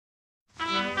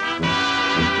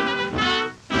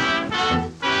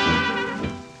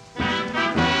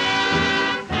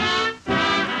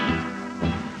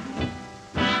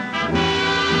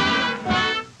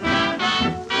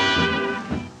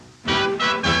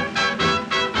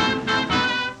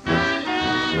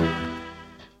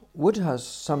Woodhouse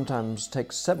sometimes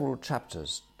takes several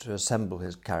chapters to assemble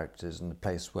his characters in the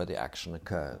place where the action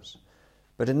occurs.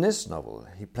 But in this novel,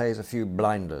 he plays a few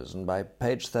blinders, and by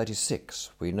page 36,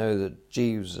 we know that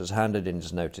Jeeves has handed in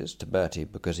his notice to Bertie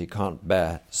because he can't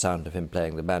bear the sound of him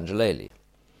playing the banjolele.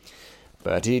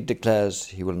 Bertie declares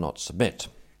he will not submit.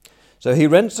 So he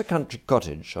rents a country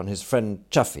cottage on his friend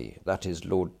Chuffy, that is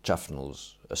Lord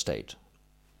Chufnell's estate.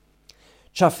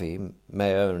 Chuffy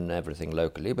may own everything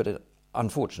locally, but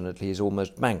unfortunately he's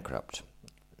almost bankrupt.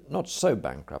 Not so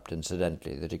bankrupt,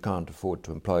 incidentally, that he can't afford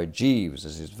to employ Jeeves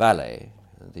as his valet.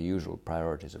 The usual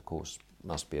priorities, of course,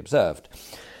 must be observed.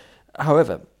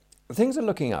 However, things are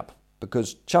looking up,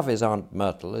 because Chuffy's Aunt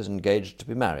Myrtle is engaged to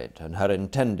be married, and her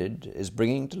intended is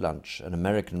bringing to lunch an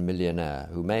American millionaire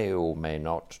who may or may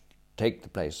not take the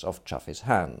place off Chuffy's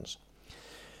hands.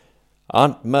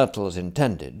 Aunt Myrtle's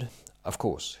intended, of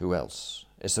course, who else,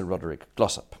 is Sir Roderick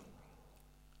Glossop.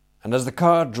 And as the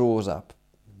car draws up,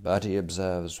 Bertie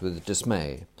observes with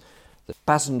dismay that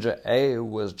passenger A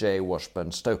was J.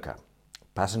 Washburn Stoker,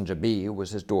 passenger B was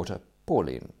his daughter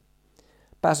Pauline,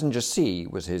 passenger C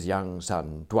was his young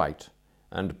son Dwight,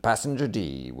 and passenger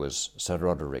D was Sir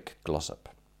Roderick Glossop.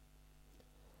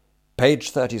 Page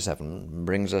 37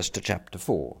 brings us to chapter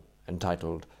 4,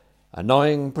 entitled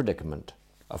Annoying Predicament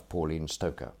of Pauline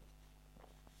Stoker.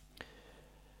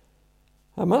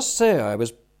 I must say I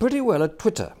was pretty well at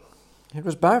Twitter. It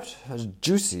was about as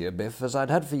juicy a biff as I'd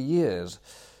had for years.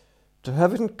 To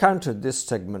have encountered this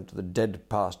segment of the dead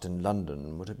past in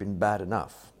London would have been bad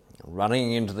enough.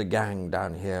 Running into the gang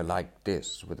down here like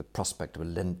this, with the prospect of a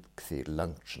lengthy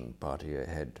luncheon party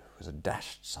ahead, was a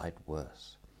dashed sight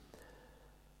worse.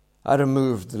 I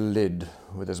removed the lid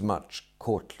with as much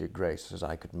courtly grace as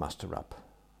I could muster up,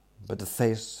 but the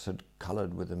face had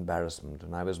coloured with embarrassment,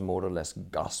 and I was more or less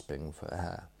gasping for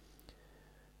air.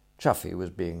 Chuffy was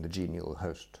being the genial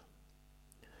host.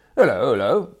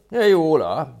 Hello, here you all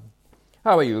are.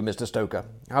 How are you, Mr. Stoker?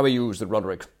 How are you, Sir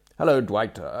Roderick? Hello,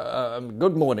 Dwight.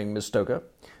 Good morning, Miss Stoker.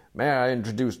 May I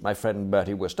introduce my friend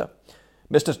Bertie Wooster?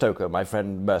 Mr. Stoker, my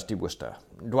friend Bertie Wooster.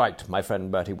 Dwight, my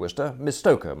friend Bertie Wooster. Miss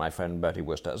Stoker, my friend Bertie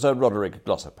Wooster. Sir Roderick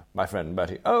Glossop, my friend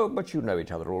Bertie. Oh, but you know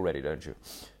each other already, don't you?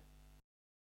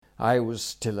 I was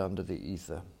still under the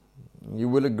ether. You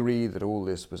will agree that all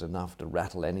this was enough to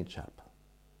rattle any chap.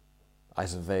 I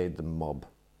surveyed the mob.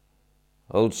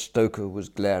 Old Stoker was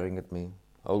glaring at me.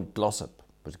 Old Glossop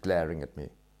was glaring at me.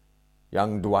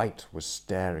 Young Dwight was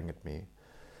staring at me.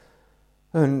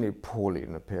 Only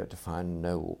Pauline appeared to find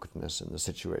no awkwardness in the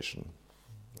situation.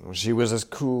 She was as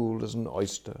cool as an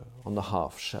oyster on the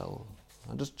half-shell,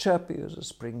 and as chirpy as a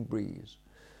spring breeze.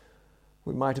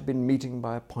 We might have been meeting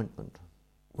by appointment.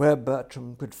 Where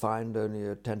Bertram could find only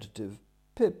a tentative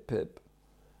pip-pip,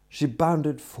 she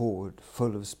bounded forward,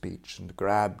 full of speech, and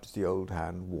grabbed the old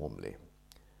hand warmly.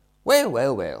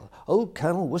 Well, old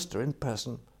Colonel Wooster in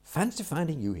person. Fancy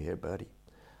finding you here, Bertie.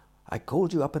 I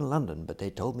called you up in London, but they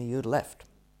told me you'd left.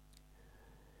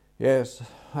 Yes,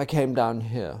 I came down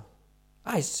here.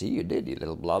 I see you did, you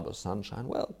little blob of sunshine.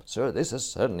 Well, sir, this has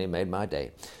certainly made my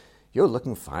day. You're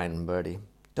looking fine, Bertie.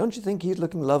 Don't you think he's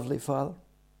looking lovely, Father?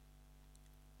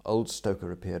 Old Stoker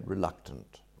appeared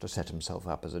reluctant to set himself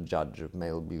up as a judge of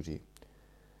male beauty.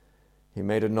 He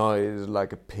made a noise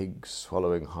like a pig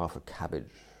swallowing half a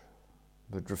cabbage,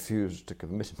 but refused to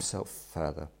commit himself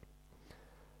further.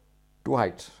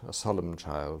 Dwight, a solemn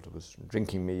child, was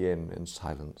drinking me in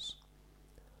silence.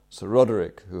 Sir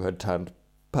Roderick, who had turned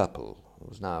purple,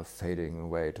 was now fading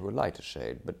away to a lighter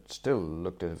shade, but still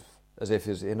looked as if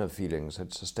his inner feelings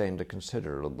had sustained a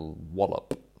considerable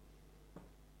wallop.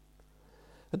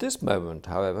 At this moment,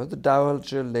 however, the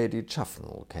Dowager Lady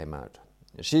Chufnell came out.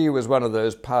 She was one of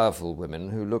those powerful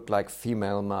women who look like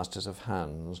female masters of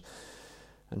hands,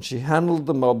 and she handled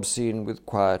the mob scene with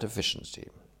quiet efficiency.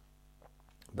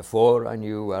 Before I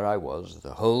knew where I was,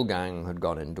 the whole gang had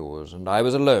gone indoors, and I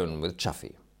was alone with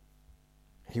Chuffy.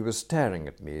 He was staring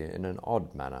at me in an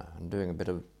odd manner and doing a bit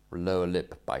of lower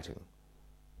lip biting.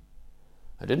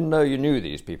 I didn't know you knew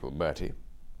these people, Bertie.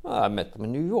 I met them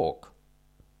in New York.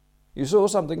 You saw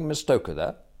something Miss Stoker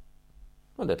there?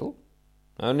 A little.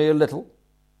 Only a little?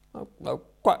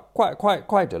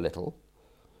 Quite a little.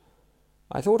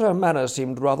 I thought her manner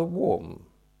seemed rather warm.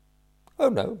 Oh,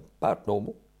 no, about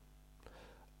normal.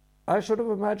 I should have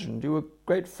imagined you were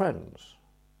great friends.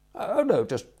 Oh, no,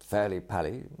 just fairly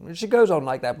pally. She goes on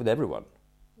like that with everyone.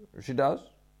 She does?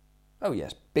 Oh,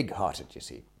 yes, big-hearted, you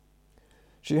see.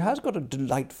 She has got a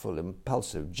delightful,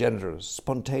 impulsive, generous,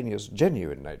 spontaneous,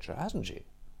 genuine nature, hasn't she?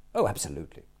 Oh,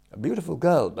 absolutely. A beautiful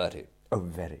girl, Bertie. Oh,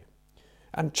 very.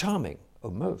 And charming. Oh,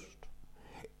 most.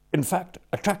 In fact,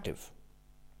 attractive.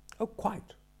 Oh,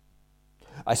 quite.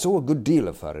 I saw a good deal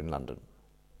of her in London.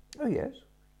 Oh, yes?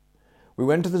 We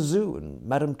went to the zoo and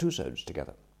Madame Tussauds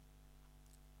together.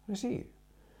 I see.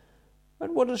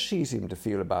 And what does she seem to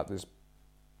feel about this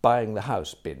buying the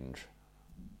house binge?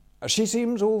 She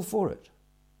seems all for it.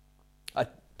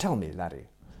 Tell me, laddie,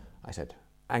 I said,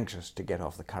 anxious to get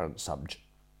off the current subject.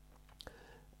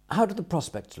 How do the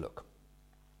prospects look?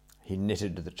 He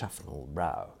knitted the Chuffnell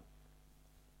brow.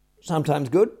 Sometimes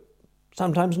good,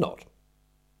 sometimes not.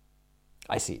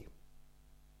 I see.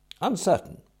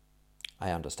 Uncertain,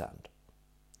 I understand.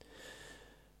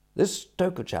 This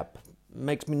Stoker chap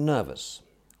makes me nervous.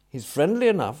 He's friendly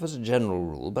enough as a general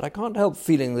rule, but I can't help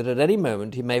feeling that at any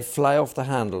moment he may fly off the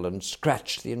handle and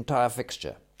scratch the entire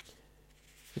fixture.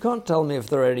 You can't tell me if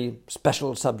there are any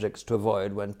special subjects to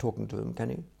avoid when talking to him, can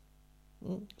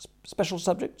you? Special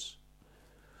subjects?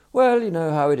 Well, you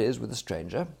know how it is with a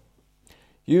stranger.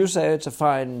 You say it's a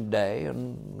fine day,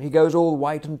 and he goes all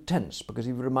white and tense because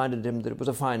you've reminded him that it was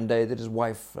a fine day that his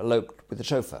wife eloped with the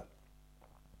chauffeur.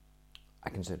 I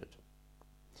considered.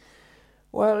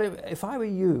 Well, if I were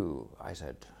you, I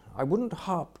said, I wouldn't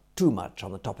harp too much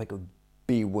on the topic of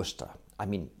B. Worcester. I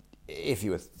mean, if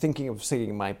you were thinking of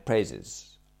singing my praises,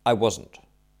 I wasn't.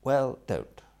 Well,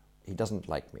 don't. He doesn't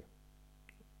like me.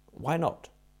 Why not?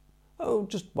 Oh,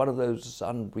 just one of those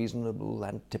unreasonable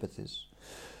antipathies.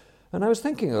 And I was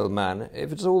thinking, old man,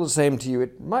 if it's all the same to you,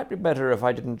 it might be better if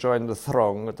I didn't join the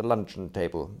throng at the luncheon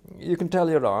table. You can tell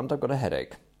your aunt I've got a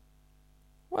headache.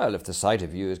 Well, if the sight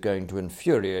of you is going to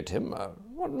infuriate him,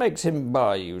 what makes him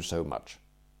bar you so much?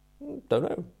 Don't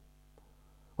know.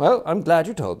 Well, I'm glad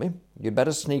you told me. You'd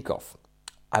better sneak off.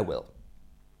 I will.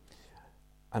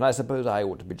 And I suppose I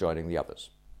ought to be joining the others.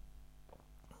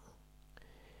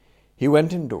 He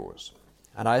went indoors,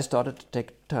 and I started to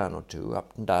take a turn or two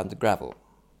up and down the gravel.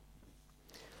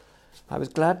 I was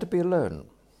glad to be alone.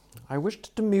 I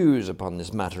wished to muse upon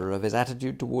this matter of his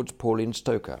attitude towards Pauline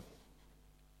Stoker.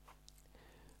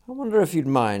 I wonder if you'd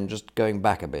mind just going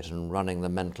back a bit and running the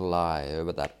mental eye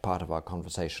over that part of our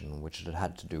conversation which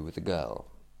had to do with the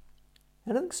girl.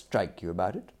 Anything strike you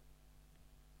about it?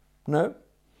 No?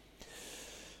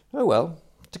 Oh, well,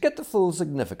 to get the full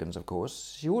significance, of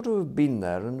course, you ought to have been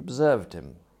there and observed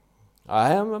him.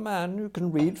 I am a man who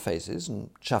can read faces, and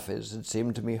Chuffy's had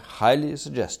seemed to me highly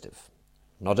suggestive.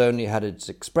 Not only had its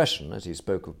expression, as he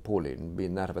spoke of Pauline,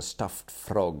 been that of a stuffed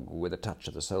frog with a touch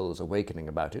of the soul's awakening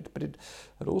about it, but it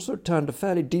had also turned a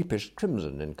fairly deepish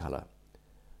crimson in colour.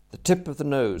 The tip of the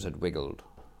nose had wiggled,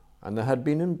 and there had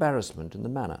been embarrassment in the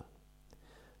manner.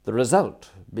 The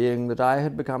result being that I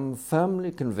had become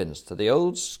firmly convinced that the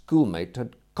old schoolmate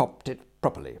had copped it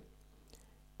properly.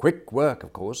 Quick work,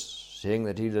 of course, seeing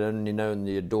that he'd only known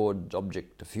the adored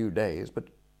object a few days, but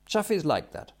Chuffy's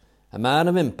like that. A man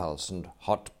of impulse and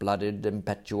hot-blooded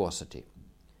impetuosity.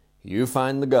 You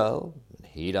find the girl, and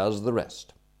he does the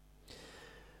rest.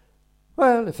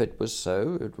 Well, if it was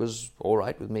so, it was all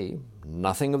right with me.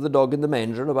 Nothing of the dog in the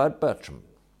manger about Bertram.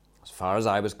 As far as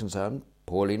I was concerned,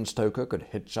 Pauline Stoker could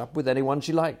hitch up with anyone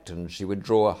she liked, and she would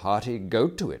draw a hearty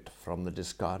go-to-it from the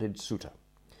discarded suitor.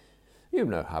 You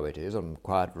know how it is on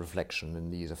quiet reflection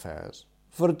in these affairs.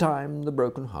 For a time the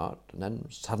broken heart, and then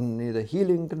suddenly the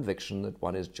healing conviction that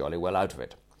one is jolly well out of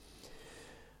it.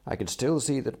 I could still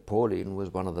see that Pauline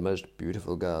was one of the most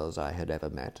beautiful girls I had ever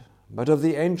met, but of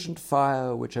the ancient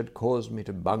fire which had caused me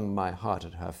to bung my heart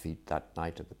at her feet that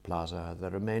night at the plaza there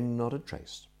remained not a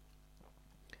trace.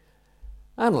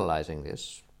 Analysing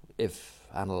this, if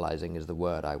analysing is the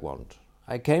word I want,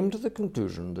 I came to the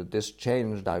conclusion that this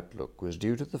changed outlook was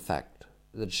due to the fact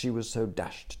that she was so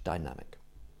dashed dynamic.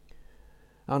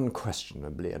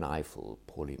 Unquestionably an eyeful,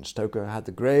 Pauline Stoker had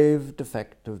the grave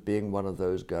defect of being one of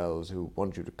those girls who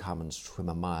want you to come and swim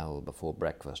a mile before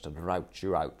breakfast and rout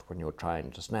you out when you're trying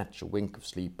to snatch a wink of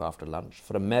sleep after lunch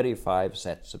for a merry 5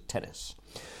 sets of tennis.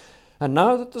 And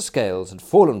now that the scales had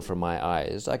fallen from my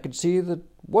eyes, I could see that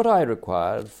what I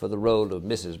required for the role of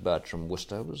Mrs. Bertram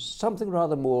Worcester was something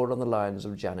rather more on the lines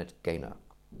of Janet Gaynor.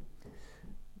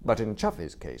 But in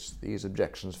Chuffy's case, these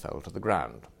objections fell to the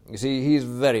ground. You see, he's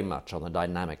very much on the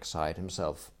dynamic side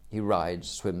himself. He rides,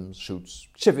 swims, shoots,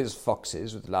 chivies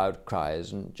foxes with loud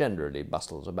cries, and generally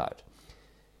bustles about.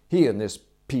 He and this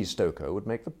P. Stoker would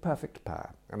make the perfect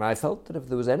pair, and I felt that if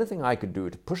there was anything I could do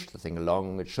to push the thing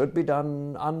along, it should be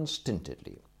done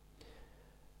unstintedly.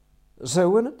 So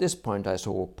when at this point I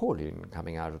saw Pauline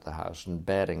coming out of the house and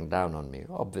bearing down on me,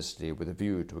 obviously with a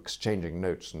view to exchanging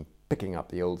notes and picking up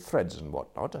the old threads and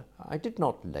what-not, I did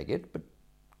not leg it, but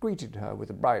greeted her with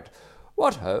a bright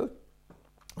 "What ho!"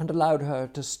 and allowed her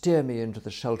to steer me into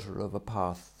the shelter of a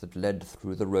path that led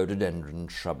through the rhododendron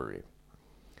shrubbery.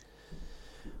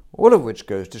 All of which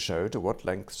goes to show to what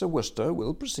lengths Sir Worcester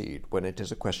will proceed when it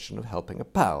is a question of helping a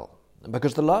pal,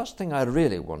 because the last thing I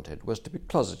really wanted was to be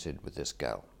closeted with this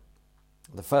girl.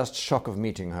 The first shock of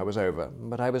meeting her was over,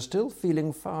 but I was still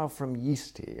feeling far from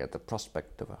yeasty at the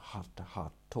prospect of a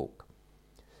heart-to-heart talk.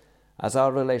 As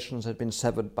our relations had been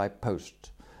severed by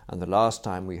post, and the last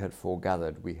time we had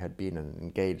foregathered we had been an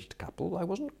engaged couple, I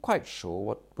wasn't quite sure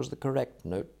what was the correct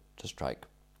note to strike.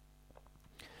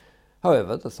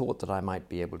 However, the thought that I might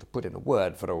be able to put in a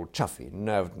word for old Chuffy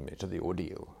nerved me to the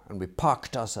ordeal, and we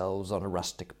parked ourselves on a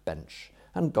rustic bench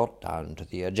and got down to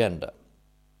the agenda.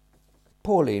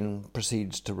 Pauline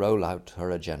proceeds to roll out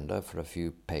her agenda for a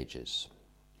few pages,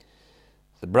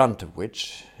 the brunt of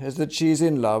which is that she's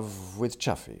in love with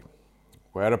Chuffy,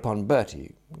 whereupon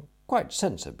Bertie, quite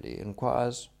sensibly,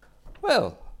 inquires,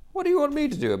 "Well, what do you want me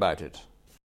to do about it?"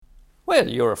 "Well,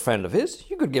 you're a friend of his.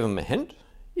 You could give him a hint.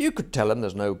 You could tell him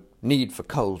there's no need for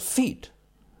cold feet."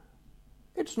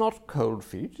 "It's not cold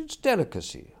feet, it's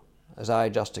delicacy. As I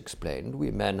just explained, we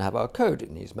men have our code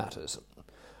in these matters.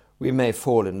 We may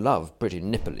fall in love pretty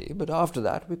nippily, but after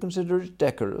that we consider it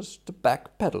decorous to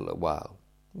back-pedal a while.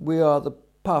 We are the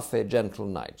parfait gentle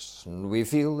knights, and we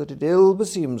feel that it ill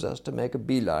beseems us to make a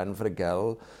beeline for a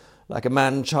girl like a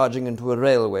man charging into a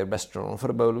railway restaurant for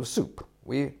a bowl of soup.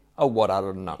 What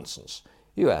utter nonsense!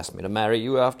 You asked me to marry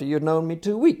you after you'd known me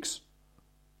 2 weeks.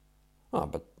 "Ah,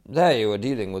 but there you are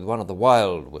dealing with one of the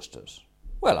wild Worcesters."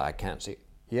 "Well, I can't see—"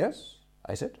 "Yes,"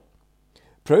 I said.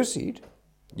 "Proceed.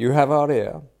 You have our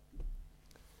ear."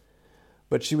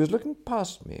 But she was looking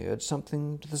past me at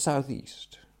something to the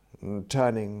southeast, and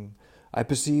turning, I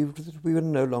perceived that we were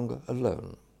no longer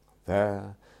alone.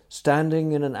 There,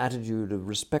 standing in an attitude of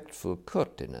respectful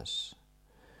courtliness,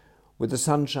 with the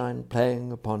sunshine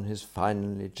playing upon his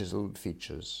finely chiselled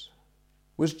features,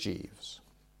 was Jeeves.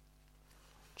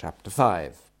 Chapter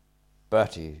 5.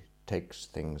 Bertie takes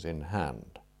things in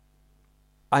hand.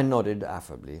 I nodded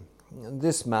affably.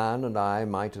 This man and I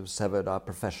might have severed our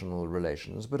professional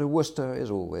relations, but a Worcester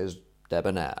is always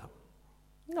debonair.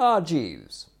 "Ah,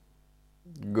 Jeeves."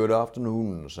 "Good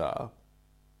afternoon, sir."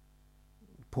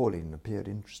 Pauline appeared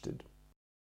interested.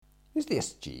 "Is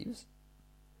this Jeeves?"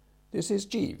 "This is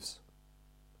Jeeves.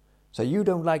 So you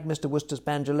don't like Mr. Worcester's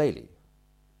banjolele?"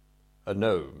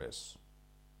 "No, miss."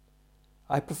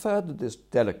 I preferred that this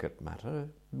delicate matter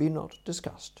be not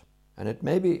discussed, and it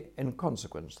may be in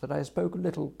consequence that I spoke a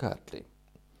little curtly.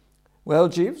 "Well,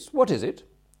 Jeeves, what is it?"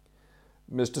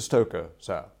 "Mr. Stoker,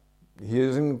 sir. He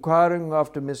is inquiring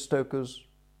after Miss Stoker's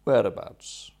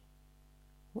whereabouts."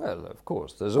 Well, of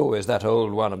course, there's always that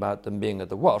old one about them being at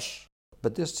the wash,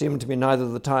 but this seemed to be neither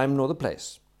the time nor the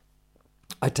place.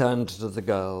 I turned to the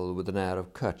girl with an air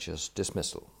of courteous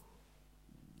dismissal.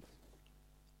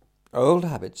 Old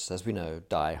habits, as we know,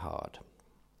 die hard.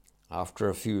 After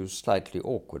a few slightly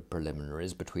awkward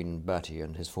preliminaries between Bertie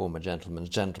and his former gentleman's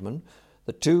gentleman,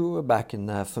 the two are back in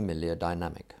their familiar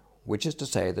dynamic, which is to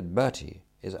say that Bertie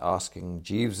is asking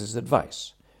Jeeves's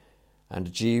advice,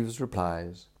 and Jeeves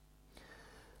replies,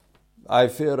 "I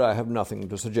fear I have nothing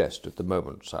to suggest at the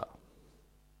moment, sir."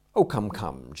 "Oh,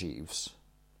 come, Jeeves."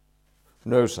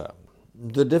 "No, sir.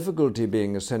 The difficulty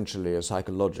being essentially a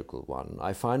psychological one,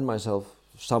 I find myself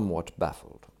somewhat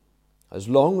baffled. As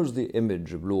long as the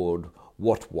image of Lord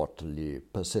What-Whatley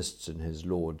persists in his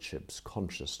lordship's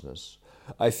consciousness,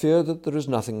 I fear that there is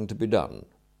nothing to be done."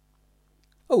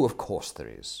 "Oh, of course there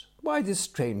is. Why this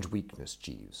strange weakness,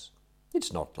 Jeeves?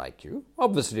 It's not like you.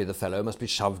 Obviously the fellow must be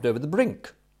shoved over the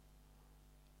brink."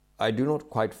 "I do not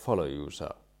quite follow you,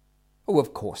 sir." "Oh,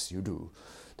 of course you do.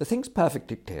 The thing's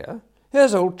perfectly clear.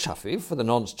 Here's old Chuffy, for the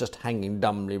nonce just hanging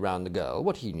dumbly round the girl.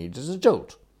 What he needs is a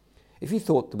jolt. If he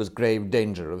thought there was grave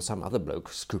danger of some other bloke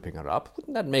scooping her up,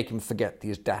 wouldn't that make him forget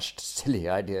these dashed silly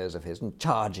ideas of his and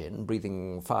charge in,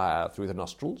 breathing fire through the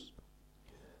nostrils?"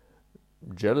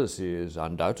 "Jealousy is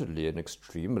undoubtedly an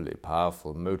extremely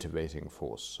powerful motivating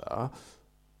force, sir."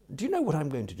 "Do you know what I'm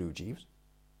going to do, Jeeves?"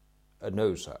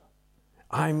 "No, sir."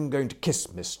 "I'm going to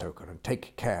kiss Miss Stoker and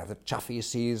take care that Chuffy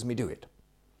sees me do it."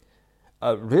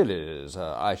 Really,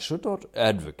 sir, I should not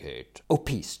advocate—" "Oh,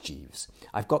 peace, Jeeves.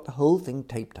 I've got the whole thing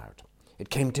taped out. It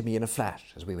came to me in a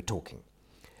flash as we were talking.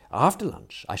 After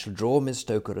lunch, I shall draw Miss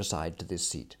Stoker aside to this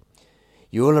seat.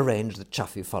 You'll arrange that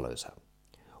Chuffy follows her.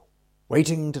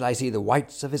 Waiting till I see the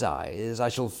whites of his eyes, I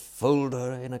shall fold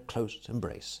her in a close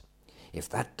embrace. If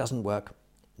that doesn't work,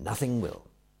 nothing will."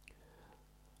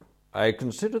 "I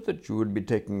consider that you would be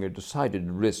taking a decided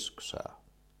risk, sir.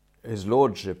 His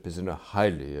lordship is in a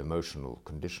highly emotional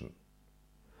condition."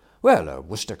 "Well, a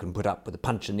Worcester can put up with a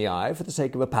punch in the eye for the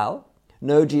sake of a pal.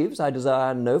 No, Jeeves, I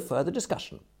desire no further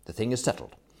discussion. The thing is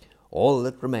settled. All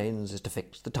that remains is to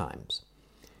fix the times.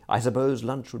 I suppose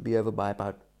lunch would be over by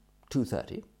about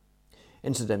 2:30.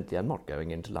 Incidentally, I'm not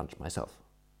going in to lunch myself.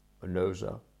 No,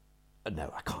 sir.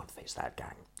 No, I can't face that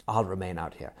gang. I'll remain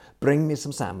out here. Bring me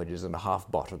some sandwiches and a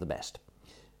half-bot of the best.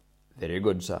 Very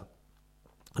good, sir.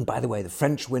 And by the way, the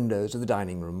French windows of the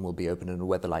dining room will be open in a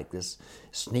weather like this.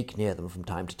 Sneak near them from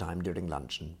time to time during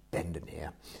lunch and bend an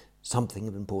ear. Something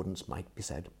of importance might be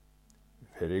said.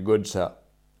 Very good, sir.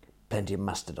 Plenty of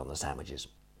mustard on the sandwiches.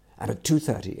 And at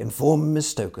 2:30, inform Miss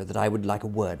Stoker that I would like a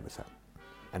word with her.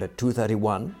 And at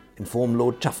 2:31, inform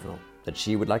Lord Chuffnell that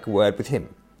she would like a word with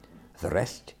him. The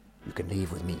rest you can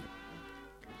leave with me.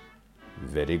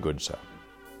 Very good, sir.